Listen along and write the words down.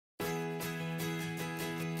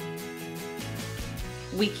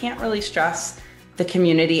we can't really stress the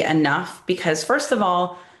community enough because first of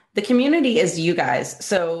all, the community is you guys.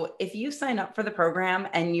 So if you sign up for the program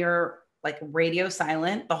and you're like radio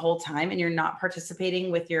silent the whole time and you're not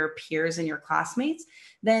participating with your peers and your classmates,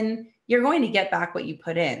 then you're going to get back what you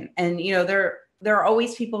put in. And, you know, there are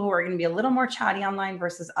always people who are going to be a little more chatty online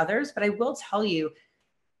versus others. But I will tell you,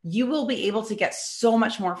 you will be able to get so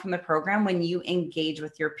much more from the program when you engage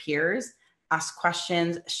with your peers, ask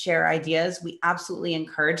questions, share ideas. We absolutely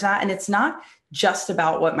encourage that. And it's not just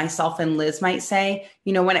about what myself and Liz might say.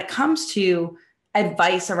 You know, when it comes to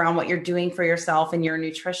advice around what you're doing for yourself and your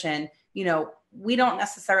nutrition, you know, we don't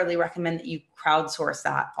necessarily recommend that you crowdsource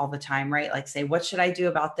that all the time, right? Like say, what should I do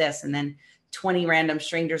about this? And then 20 random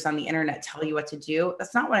strangers on the internet tell you what to do.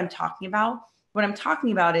 That's not what I'm talking about. What I'm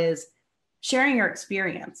talking about is sharing your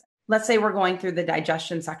experience. Let's say we're going through the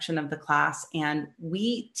digestion section of the class and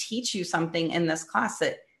we teach you something in this class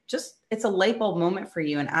that just, it's a light bulb moment for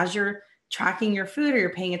you. And as you're tracking your food or you're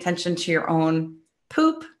paying attention to your own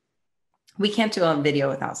poop, we can't do a video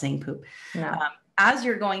without saying poop. No. As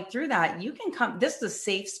you're going through that, you can come, this is a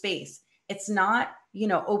safe space. It's not, you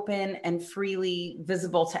know, open and freely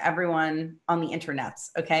visible to everyone on the internets.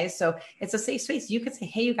 Okay. So it's a safe space. You could say,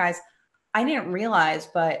 hey, you guys, I didn't realize,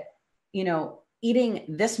 but you know, eating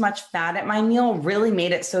this much fat at my meal really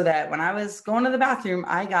made it so that when I was going to the bathroom,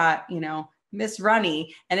 I got, you know, Miss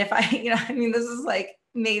Runny. And if I, you know, I mean, this is like,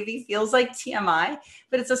 maybe feels like TMI,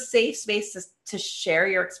 but it's a safe space to share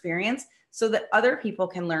your experience so that other people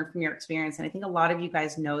can learn from your experience. And I think a lot of you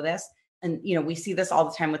guys know this. And, you know, we see this all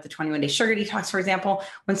the time with the 21-day sugar detox, for example.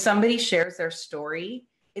 When somebody shares their story,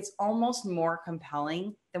 it's almost more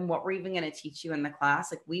compelling than what we're even going to teach you in the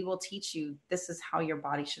class. Like we will teach you, this is how your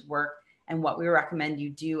body should work and what we recommend you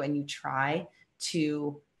do and you try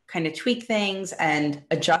to kind of tweak things and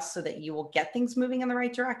adjust so that you will get things moving in the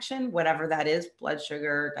right direction, whatever that is, blood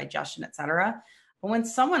sugar, digestion, et cetera. But when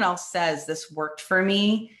someone else says this worked for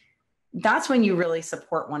me, that's when you really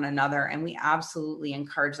support one another. And we absolutely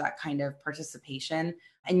encourage that kind of participation.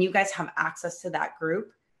 And you guys have access to that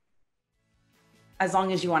group as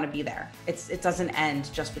long as you want to be there. It doesn't end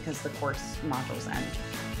just because the course modules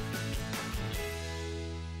end.